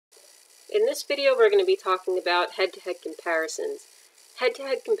In this video, we're going to be talking about head-to-head comparisons.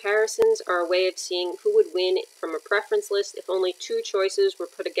 Head-to-head comparisons are a way of seeing who would win from a preference list if only two choices were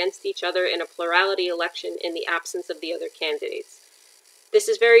put against each other in a plurality election in the absence of the other candidates. This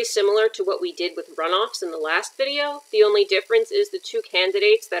is very similar to what we did with runoffs in the last video. The only difference is the two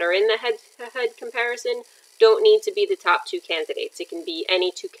candidates that are in the head-to-head comparison don't need to be the top two candidates. It can be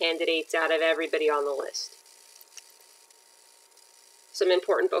any two candidates out of everybody on the list. Some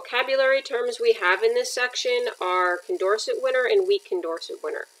important vocabulary terms we have in this section are Condorcet winner and weak Condorcet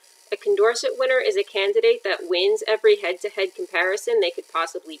winner. A Condorcet winner is a candidate that wins every head-to-head comparison they could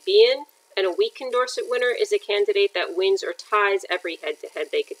possibly be in, and a weak Condorcet winner is a candidate that wins or ties every head-to-head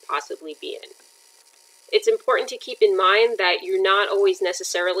they could possibly be in. It's important to keep in mind that you're not always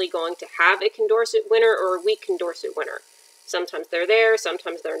necessarily going to have a Condorcet winner or a weak Condorcet winner. Sometimes they're there,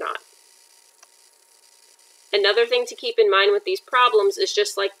 sometimes they're not. Another thing to keep in mind with these problems is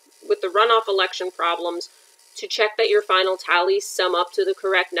just like with the runoff election problems, to check that your final tallies sum up to the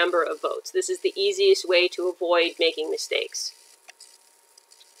correct number of votes. This is the easiest way to avoid making mistakes.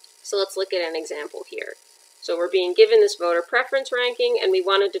 So let's look at an example here. So we're being given this voter preference ranking, and we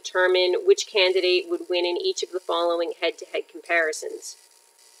want to determine which candidate would win in each of the following head-to-head comparisons.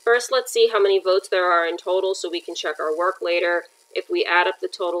 First, let's see how many votes there are in total so we can check our work later. If we add up the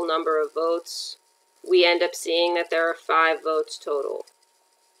total number of votes, we end up seeing that there are 5 votes total.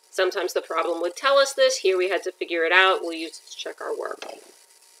 Sometimes the problem would tell us this. Here we had to figure it out. We'll use it to check our work.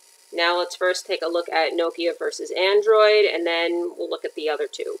 Now let's first take a look at Nokia versus Android, and then we'll look at the other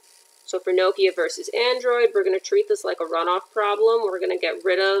two. So for Nokia versus Android, we're going to treat this like a runoff problem. We're going to get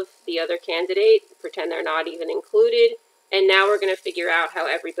rid of the other candidate, pretend they're not even included, and now we're going to figure out how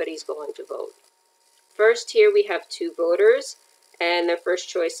everybody's going to vote. First, here we have 2 voters. And their first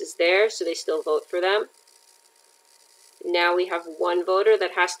choice is there, so they still vote for them. Now we have 1 voter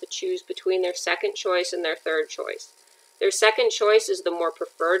that has to choose between their second choice and their third choice. Their second choice is the more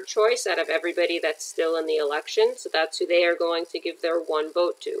preferred choice out of everybody that's still in the election, so that's who they are going to give their 1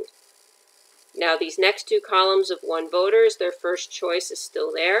 vote to. Now these next 2 columns of 1 voters, their first choice is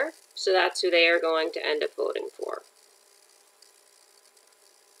still there, so that's who they are going to end up voting for.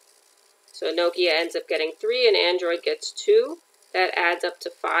 So Nokia ends up getting 3 and Android gets 2. That adds up to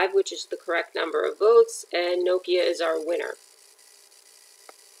 5, which is the correct number of votes, and Nokia is our winner.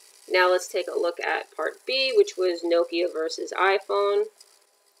 Now let's take a look at part B, which was Nokia versus iPhone.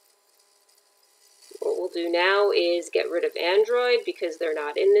 What we'll do now is get rid of Android because they're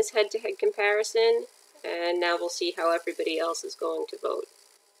not in this head-to-head comparison, and now we'll see how everybody else is going to vote.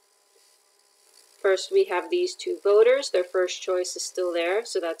 First, we have these 2 voters. Their first choice is still there,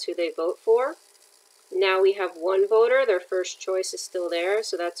 so that's who they vote for. Now we have 1 voter, their first choice is still there,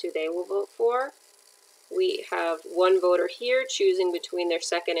 so that's who they will vote for. We have 1 voter here choosing between their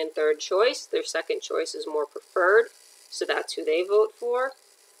second and third choice. Their second choice is more preferred, so that's who they vote for.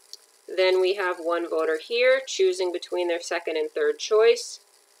 Then we have 1 voter here choosing between their second and third choice.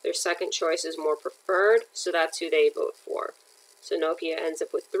 Their second choice is more preferred, so that's who they vote for. So Nokia ends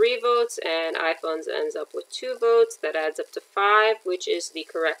up with 3 votes, and iPhone ends up with 2 votes. That adds up to 5, which is the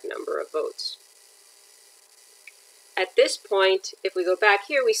correct number of votes. At this point, if we go back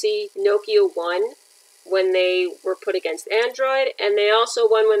here, we see Nokia won when they were put against Android, and they also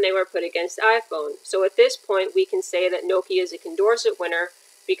won when they were put against iPhone. So at this point, we can say that Nokia is a Condorcet winner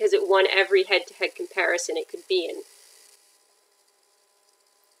because it won every head-to-head comparison it could be in.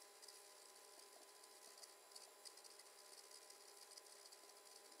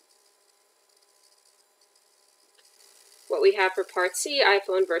 What we have for part C,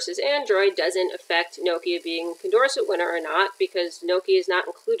 iPhone versus Android, doesn't affect Nokia being Condorcet winner or not because Nokia is not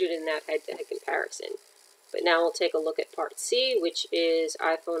included in that head-to-head comparison. But now we'll take a look at part C, which is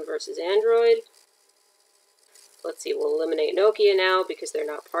iPhone versus Android. Let's see, we'll eliminate Nokia now because they're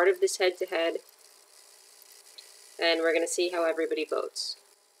not part of this head-to-head. And we're going to see how everybody votes.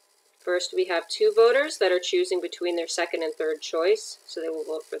 First, we have 2 voters that are choosing between their second and third choice, so they will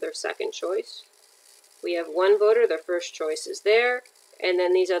vote for their second choice. We have 1 voter, their first choice is there, and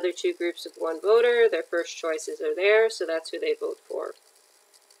then these other 2 groups of 1 voter, their first choices are there, so that's who they vote for.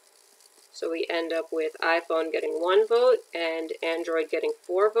 So we end up with iPhone getting 1 vote and Android getting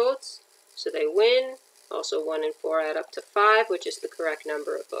 4 votes, so they win. Also 1 and 4 add up to 5, which is the correct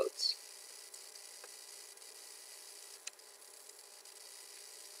number of votes.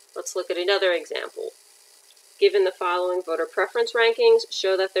 Let's look at another example. Given the following voter preference rankings,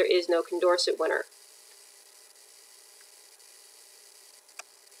 show that there is no Condorcet winner.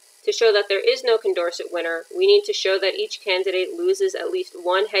 To show that there is no Condorcet winner, we need to show that each candidate loses at least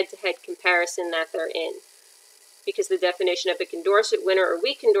 1 head-to-head comparison that they're in. because the definition of a Condorcet winner or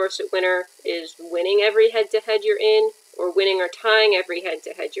weak Condorcet winner is winning every head-to-head you're in, or winning or tying every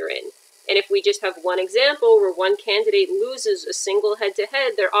head-to-head you're in. And if we just have one example where one candidate loses a single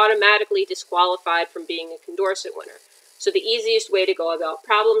head-to-head, they're automatically disqualified from being a Condorcet winner. So the easiest way to go about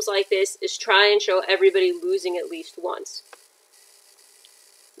problems like this is try and show everybody losing at least once.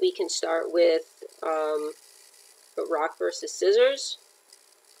 We can start with rock versus scissors.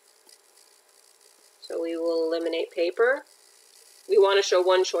 So we will eliminate paper. We want to show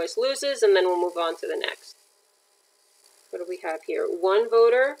one choice loses, and then we'll move on to the next. What do we have here? One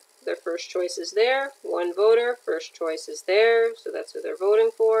voter, their first choice is there. One voter, first choice is there, so that's who they're voting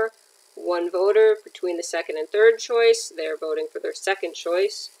for. One voter between the second and third choice, they're voting for their second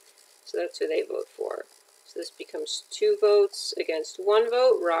choice, so that's who they vote for. So this becomes 2 votes against 1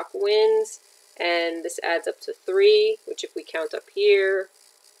 vote. Rock wins, and this adds up to 3, which if we count up here,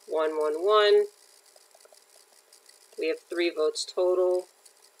 1, 1, 1, we have 3 votes total.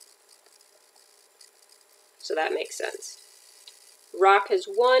 So that makes sense. Rock has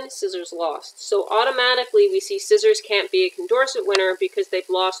won, scissors lost. So automatically we see scissors can't be a Condorcet winner because they've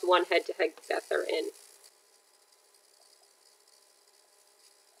lost one head-to-head that they're in.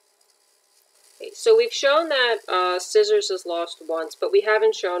 Okay, so we've shown that scissors has lost once, but we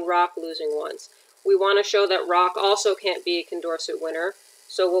haven't shown rock losing once. We want to show that rock also can't be a Condorcet winner.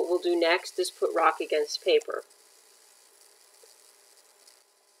 So what we'll do next is put rock against paper.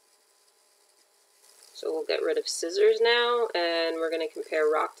 So we'll get rid of scissors now, and we're going to compare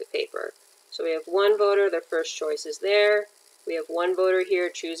rock to paper. So we have one voter, their first choice is there. We have one voter here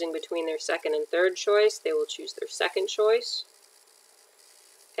choosing between their second and third choice. They will choose their second choice.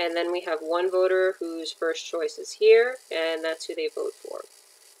 And then we have one voter whose first choice is here, and that's who they vote for.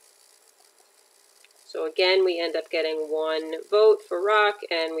 So again, we end up getting 1 vote for rock,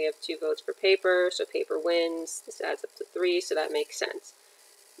 and we have 2 votes for paper, so paper wins. This adds up to 3, so that makes sense.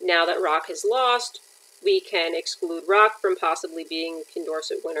 Now that rock has lost, we can exclude rock from possibly being a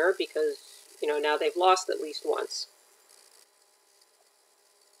Condorcet winner because, now they've lost at least once.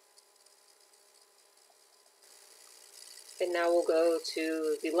 And now we'll go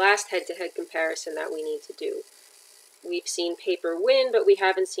to the last head-to-head comparison that we need to do. We've seen paper win, but we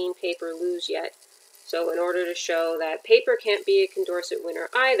haven't seen paper lose yet. So in order to show that paper can't be a Condorcet winner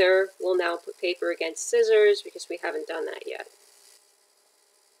either, we'll now put paper against scissors because we haven't done that yet.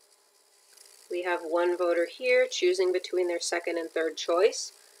 We have one voter here choosing between their second and third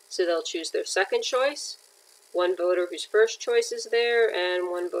choice, so they'll choose their second choice. One voter whose first choice is there, and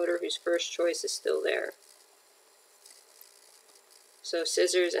one voter whose first choice is still there. So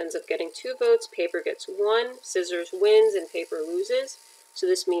scissors ends up getting 2 votes, paper gets 1, scissors wins, and paper loses. So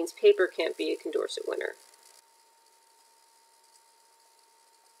this means paper can't be a Condorcet winner.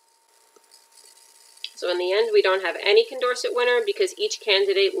 So in the end, we don't have any Condorcet winner because each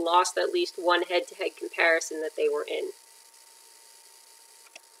candidate lost at least one head-to-head comparison that they were in.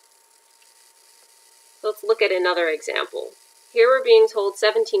 Let's look at another example. Here we're being told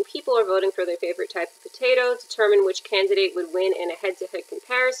 17 people are voting for their favorite type of potato. Determine which candidate would win in a head-to-head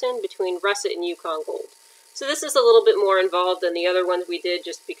comparison between Russet and Yukon Gold. So this is a little bit more involved than the other ones we did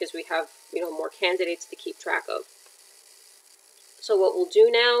just because we have, more candidates to keep track of. So what we'll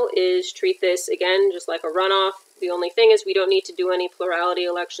do now is treat this, again, just like a runoff. The only thing is we don't need to do any plurality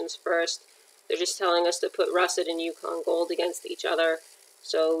elections first. They're just telling us to put Russet and Yukon Gold against each other.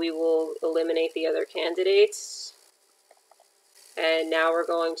 So we will eliminate the other candidates. And now we're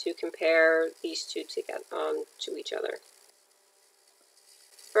going to compare these two to each other.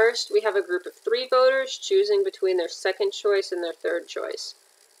 First, we have a group of 3 voters choosing between their second choice and their third choice.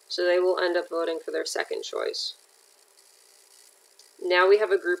 So they will end up voting for their second choice. Now we have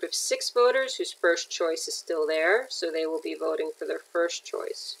a group of 6 voters whose first choice is still there, so they will be voting for their first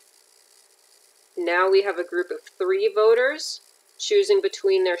choice. Now we have a group of 3 voters choosing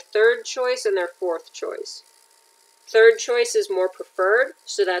between their third choice and their fourth choice. Third choice is more preferred,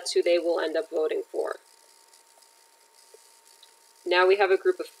 so that's who they will end up voting for. Now we have a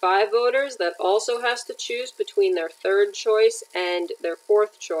group of 5 voters that also has to choose between their third choice and their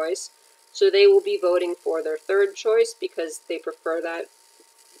fourth choice. So they will be voting for their third choice because they prefer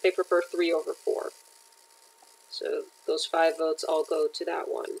 3 over 4. So those 5 votes all go to that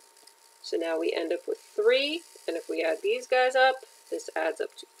one. So now we end up with 3, and if we add these guys up, this adds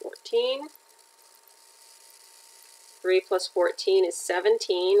up to 14. 3 plus 14 is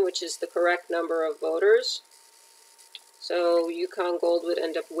 17, which is the correct number of voters. So Yukon Gold would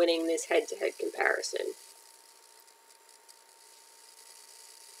end up winning this head-to-head comparison.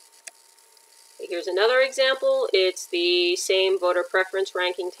 here's another example. It's the same voter preference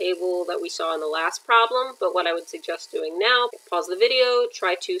ranking table that we saw in the last problem, but what I would suggest doing now, pause the video,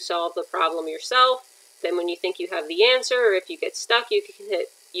 try to solve the problem yourself. Then when you think you have the answer, or if you get stuck, you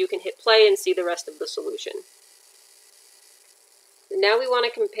can hit play and see the rest of the solution. Now we want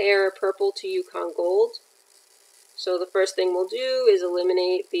to compare purple to Yukon Gold. So the first thing we'll do is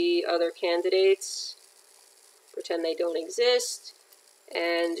eliminate the other candidates, pretend they don't exist,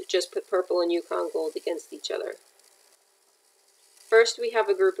 and just put purple and Yukon Gold against each other. First, we have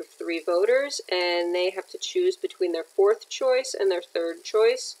a group of 3 voters, and they have to choose between their 4th choice and their 3rd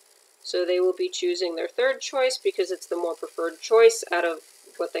choice. So they will be choosing their 3rd choice because it's the more preferred choice out of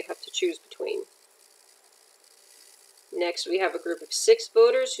what they have to choose between. Next, we have a group of 6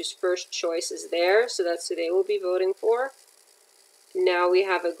 voters whose 1st choice is there, so that's who they will be voting for. Now we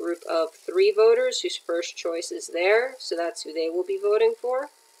have a group of 3 voters whose 1st choice is there, so that's who they will be voting for.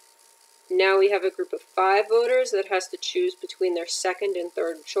 Now we have a group of 5 voters that has to choose between their 2nd and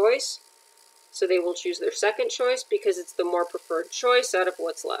 3rd choice, so they will choose their 2nd choice because it's the more preferred choice out of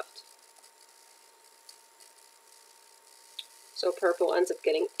what's left. So purple ends up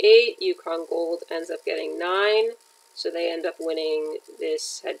getting 8, Yukon Gold ends up getting 9, so they end up winning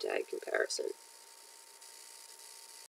this head-to-head comparison.